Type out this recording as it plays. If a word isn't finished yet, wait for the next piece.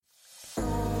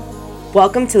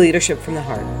Welcome to Leadership from the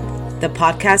Heart, the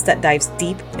podcast that dives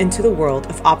deep into the world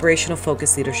of operational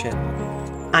focused leadership.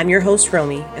 I'm your host,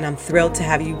 Romy, and I'm thrilled to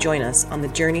have you join us on the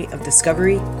journey of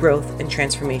discovery, growth, and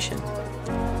transformation.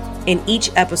 In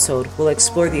each episode, we'll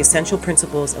explore the essential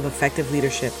principles of effective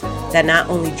leadership that not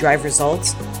only drive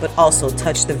results, but also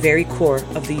touch the very core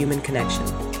of the human connection.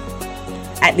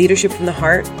 At Leadership from the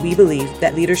Heart, we believe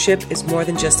that leadership is more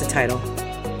than just a title.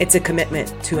 It's a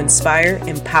commitment to inspire,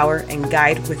 empower, and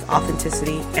guide with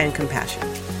authenticity and compassion.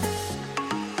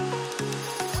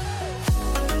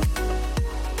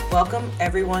 Welcome,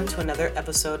 everyone, to another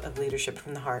episode of Leadership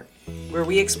from the Heart, where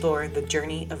we explore the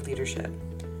journey of leadership.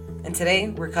 And today,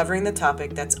 we're covering the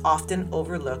topic that's often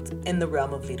overlooked in the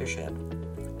realm of leadership: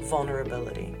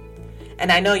 vulnerability.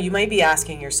 And I know you might be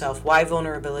asking yourself, why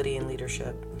vulnerability in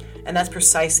leadership? And that's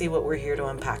precisely what we're here to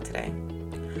unpack today.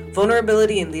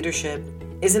 Vulnerability in leadership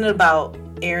isn't about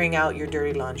airing out your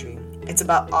dirty laundry. It's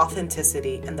about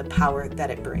authenticity and the power that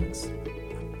it brings.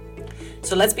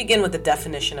 So let's begin with the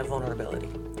definition of vulnerability.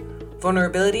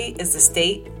 Vulnerability is the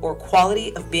state or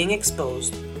quality of being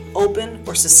exposed, open,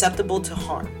 or susceptible to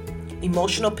harm,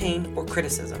 emotional pain, or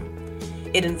criticism.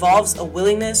 It involves a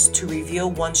willingness to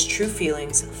reveal one's true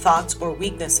feelings, thoughts, or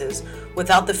weaknesses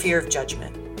without the fear of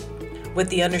judgment, with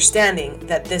the understanding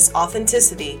that this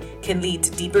authenticity can lead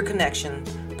to deeper connection,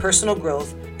 personal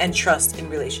growth, and trust in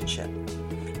relationship.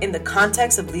 In the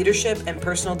context of leadership and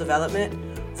personal development,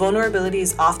 vulnerability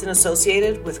is often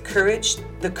associated with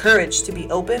the courage to be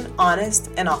open,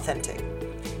 honest, and authentic,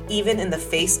 even in the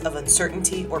face of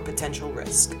uncertainty or potential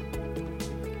risk.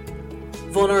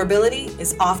 Vulnerability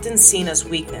is often seen as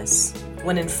weakness,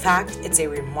 when in fact it's a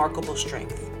remarkable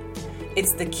strength.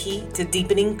 It's the key to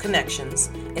deepening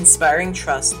connections, inspiring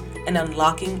trust, and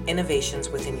unlocking innovations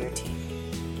within your team.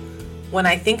 When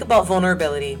I think about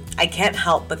vulnerability, I can't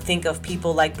help but think of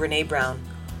people like Brené Brown,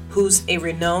 who's a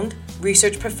renowned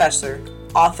research professor,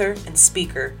 author, and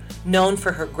speaker known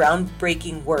for her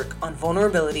groundbreaking work on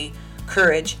vulnerability,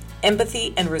 courage,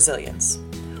 empathy, and resilience.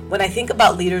 When I think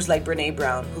about leaders like Brené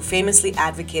Brown, who famously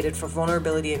advocated for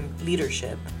vulnerability in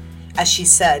leadership, as she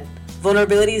said,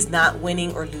 vulnerability is not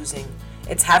winning or losing.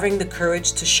 It's having the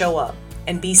courage to show up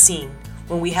and be seen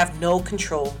when we have no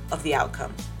control of the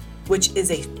outcome, which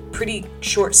is a pretty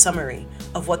short summary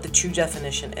of what the true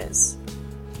definition is.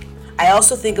 I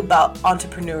also think about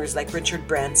entrepreneurs like Richard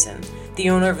Branson, the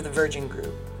owner of the Virgin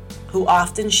Group, who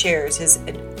often shares his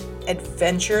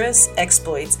adventurous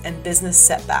exploits and business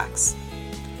setbacks.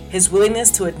 His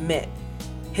willingness to admit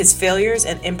his failures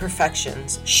and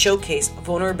imperfections showcase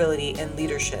vulnerability and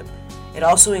leadership. It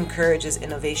also encourages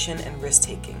innovation and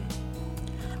risk-taking.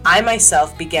 I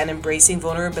myself began embracing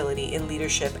vulnerability in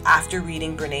leadership after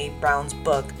reading Brené Brown's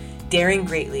book, Daring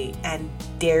Greatly and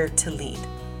Dare to Lead.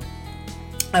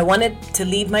 I wanted to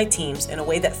lead my teams in a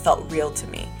way that felt real to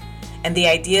me, and the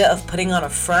idea of putting on a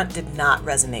front did not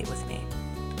resonate with me.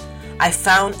 I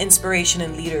found inspiration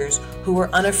in leaders who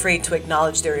were unafraid to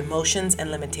acknowledge their emotions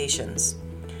and limitations.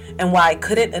 And while I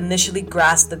couldn't initially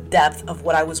grasp the depth of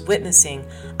what I was witnessing,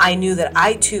 I knew that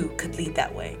I too could lead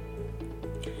that way.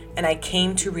 And I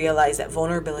came to realize that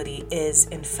vulnerability is,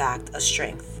 in fact, a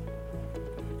strength,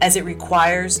 as it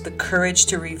requires the courage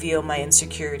to reveal my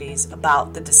insecurities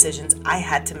about the decisions I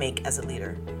had to make as a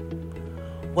leader.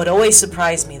 What always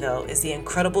surprised me, though, is the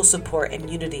incredible support and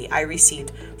unity I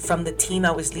received from the team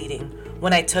I was leading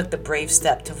when I took the brave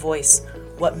step to voice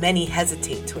what many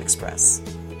hesitate to express.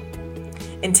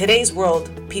 In today's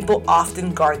world, people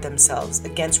often guard themselves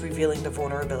against revealing their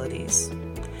vulnerabilities.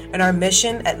 And our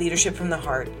mission at Leadership from the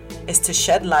Heart is to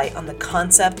shed light on the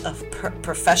concept of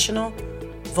professional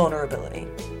vulnerability,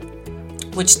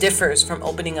 which differs from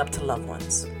opening up to loved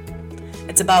ones.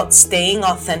 It's about staying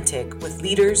authentic with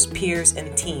leaders, peers,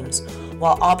 and teams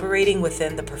while operating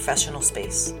within the professional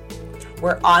space,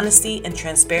 where honesty and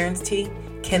transparency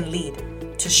can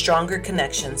lead to stronger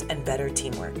connections and better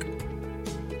teamwork.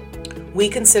 We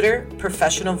consider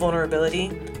professional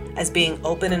vulnerability as being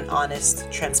open and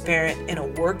honest, transparent in a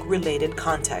work-related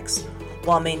context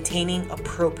while maintaining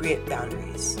appropriate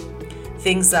boundaries.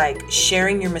 Things like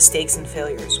sharing your mistakes and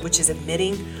failures, which is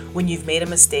admitting when you've made a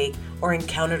mistake or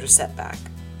encountered a setback.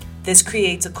 This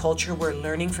creates a culture where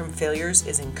learning from failures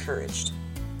is encouraged.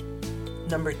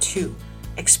 Number 2,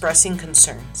 expressing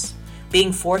concerns.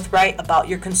 Being forthright about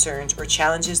your concerns or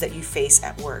challenges that you face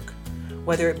at work,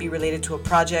 whether it be related to a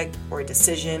project or a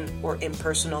decision or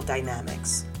impersonal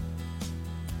dynamics.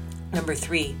 Number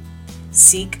 3,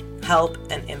 seek help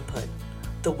and input.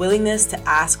 The willingness to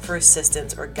ask for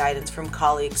assistance or guidance from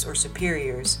colleagues or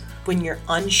superiors when you're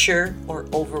unsure or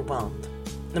overwhelmed.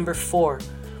 Number 4,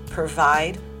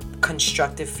 provide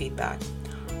constructive feedback.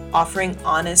 offering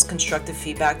honest, constructive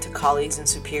feedback to colleagues and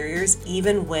superiors,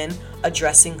 even when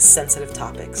addressing sensitive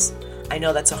topics. I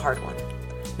know that's a hard one.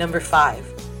 Number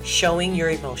 5, showing your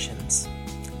emotions.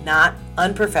 Not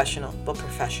unprofessional, but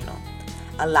professional.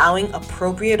 Allowing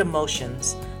appropriate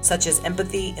emotions such as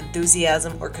empathy,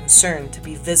 enthusiasm, or concern to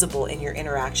be visible in your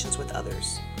interactions with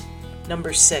others.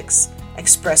 Number 6,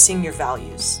 expressing your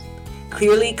values.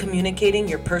 Clearly communicating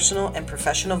your personal and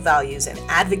professional values and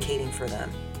advocating for them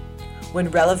when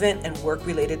relevant and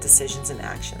work-related decisions and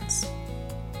actions.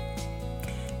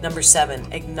 Number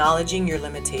 7, acknowledging your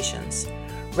limitations.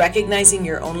 Recognizing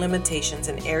your own limitations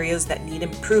and areas that need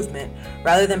improvement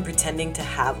rather than pretending to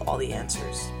have all the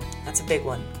answers. That's a big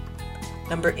one.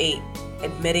 Number 8,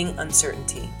 admitting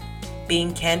uncertainty.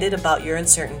 Being candid about your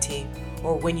uncertainty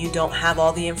or when you don't have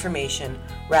all the information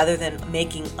rather than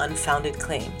making unfounded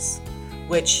claims,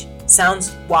 which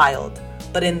sounds wild,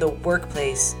 but in the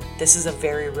workplace, this is a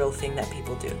very real thing that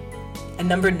people do. And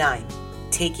number 9,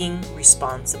 taking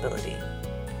responsibility,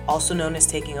 also known as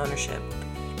taking ownership.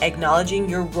 Acknowledging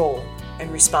your role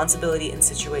and responsibility in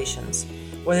situations,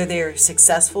 whether they are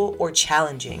successful or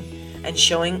challenging, and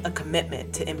showing a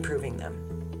commitment to improving them.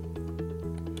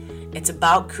 It's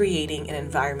about creating an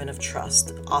environment of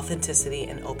trust, authenticity,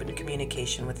 and open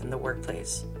communication within the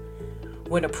workplace.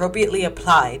 When appropriately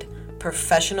applied,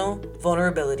 professional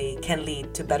vulnerability can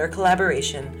lead to better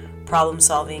collaboration, problem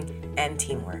solving, and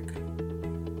teamwork.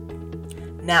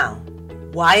 Now,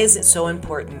 why is it so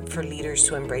important for leaders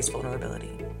to embrace vulnerability?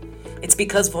 It's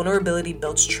because vulnerability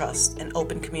builds trust and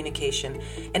open communication,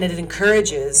 and it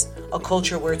encourages a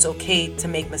culture where it's okay to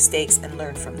make mistakes and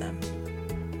learn from them.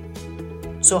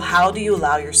 So how do you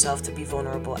allow yourself to be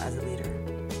vulnerable as a leader?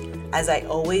 As I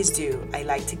always do, I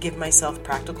like to give myself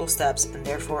practical steps, and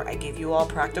therefore I give you all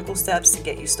practical steps to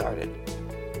get you started.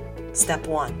 Step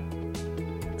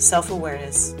 1,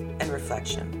 self-awareness and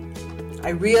reflection. I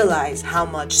realize how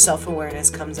much self-awareness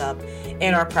comes up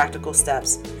in our practical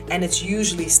steps, and it's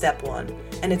usually step 1,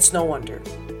 and it's no wonder.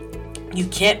 You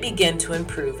can't begin to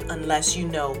improve unless you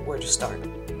know where to start.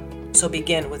 So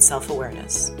begin with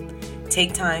self-awareness.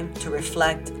 Take time to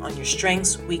reflect on your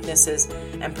strengths, weaknesses,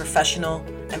 and professional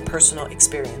and personal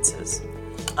experiences.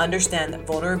 Understand that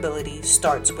vulnerability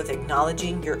starts with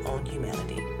acknowledging your own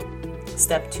humanity.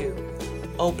 Step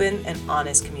 2, open and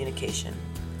honest communication.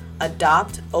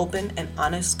 Adopt open and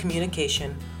honest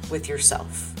communication with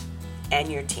yourself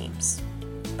and your teams.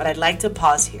 But I'd like to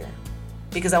pause here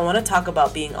because I want to talk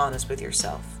about being honest with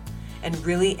yourself and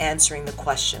really answering the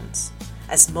questions,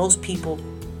 as most people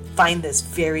find this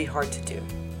very hard to do.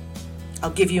 I'll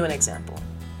give you an example.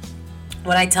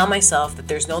 When I tell myself that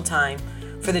there's no time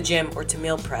for the gym or to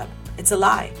meal prep, it's a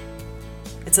lie.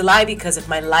 It's a lie because if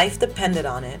my life depended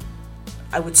on it,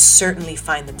 I would certainly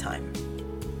find the time.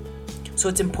 So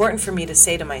it's important for me to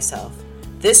say to myself,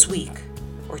 this week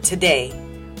or today,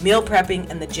 meal prepping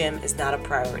and the gym is not a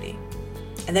priority.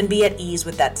 And then be at ease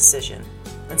with that decision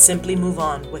and simply move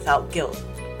on without guilt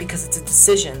because it's a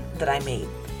decision that I made.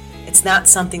 It's not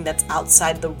something that's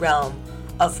outside the realm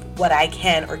of what I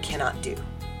can or cannot do.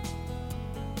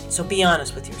 So be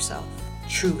honest with yourself,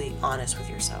 truly honest with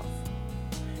yourself.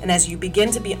 And as you begin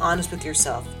to be honest with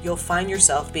yourself, you'll find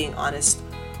yourself being honest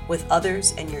with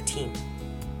others and your team.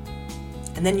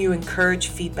 And then you encourage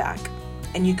feedback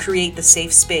and you create the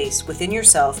safe space within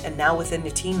yourself and now within the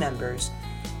team members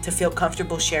to feel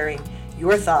comfortable sharing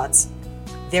your thoughts,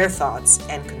 their thoughts,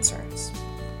 and concerns.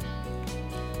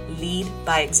 Lead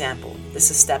by example.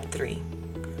 This is step 3.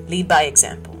 Lead by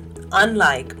example.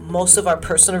 Unlike most of our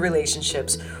personal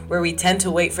relationships where we tend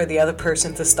to wait for the other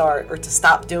person to start or to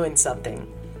stop doing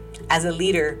something, as a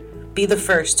leader, be the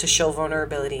first to show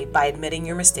vulnerability by admitting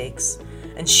your mistakes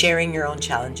and sharing your own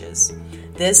challenges.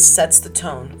 This sets the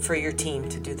tone for your team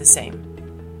to do the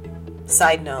same.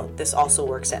 Side note, this also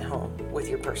works at home with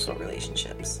your personal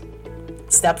relationships.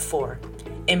 Step 4,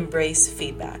 embrace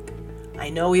feedback. I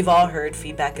know we've all heard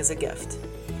feedback is a gift,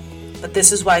 but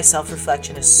this is why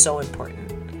self-reflection is so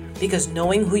important, because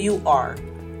knowing who you are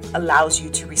allows you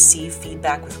to receive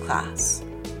feedback with class.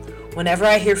 Whenever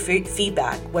I hear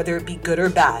feedback, whether it be good or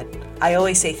bad, I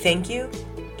always say thank you,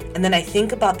 and then I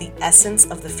think about the essence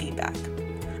of the feedback.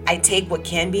 I take what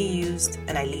can be used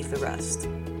and I leave the rest.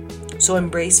 So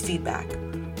embrace feedback,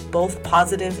 both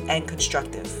positive and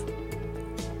constructive.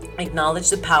 Acknowledge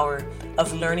the power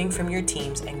of learning from your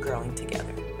teams and growing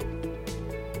together.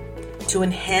 To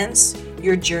enhance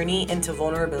your journey into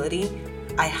vulnerability,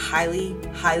 I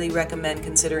highly recommend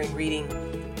considering reading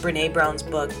Brené Brown's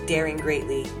book, Daring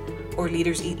Greatly, or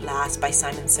Leaders Eat Last by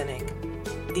Simon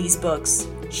Sinek. These books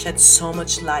shed so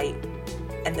much light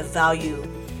and the value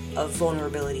of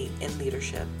vulnerability in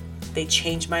leadership. They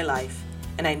changed my life,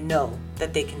 and I know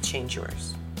that they can change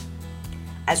yours.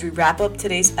 As we wrap up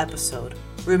today's episode,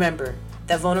 remember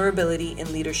that vulnerability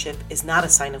in leadership is not a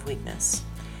sign of weakness.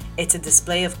 It's a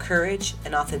display of courage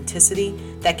and authenticity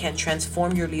that can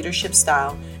transform your leadership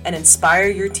style and inspire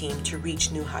your team to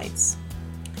reach new heights.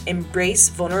 Embrace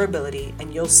vulnerability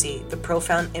and you'll see the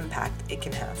profound impact it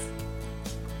can have.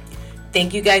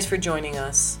 Thank you guys for joining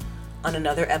us on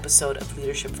another episode of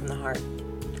Leadership from the Heart.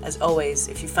 As always,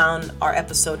 if you found our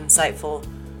episode insightful,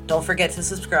 don't forget to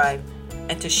subscribe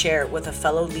and to share it with a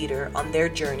fellow leader on their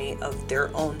journey of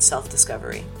their own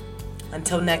self-discovery.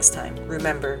 Until next time,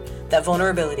 remember that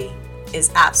vulnerability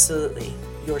is absolutely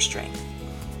your strength.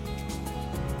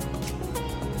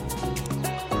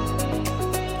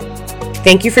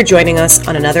 Thank you for joining us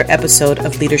on another episode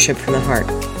of Leadership from the Heart.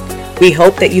 We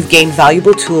hope that you've gained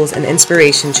valuable tools and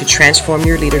inspiration to transform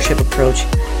your leadership approach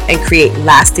and create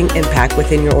lasting impact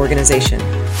within your organization.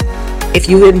 If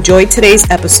you enjoyed today's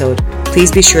episode,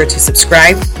 please be sure to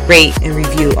subscribe, rate, and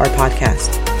review our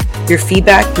podcast. Your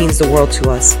feedback means the world to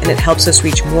us, and it helps us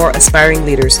reach more aspiring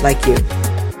leaders like you.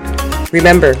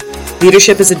 Remember,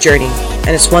 leadership is a journey, and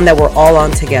it's one that we're all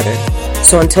on together.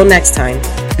 So until next time,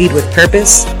 lead with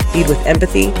purpose, lead with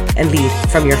empathy, and lead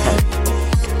from your heart.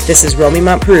 This is Romy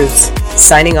Montperuz,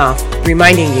 signing off,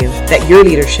 reminding you that your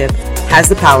leadership has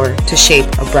the power to shape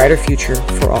a brighter future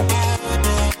for all.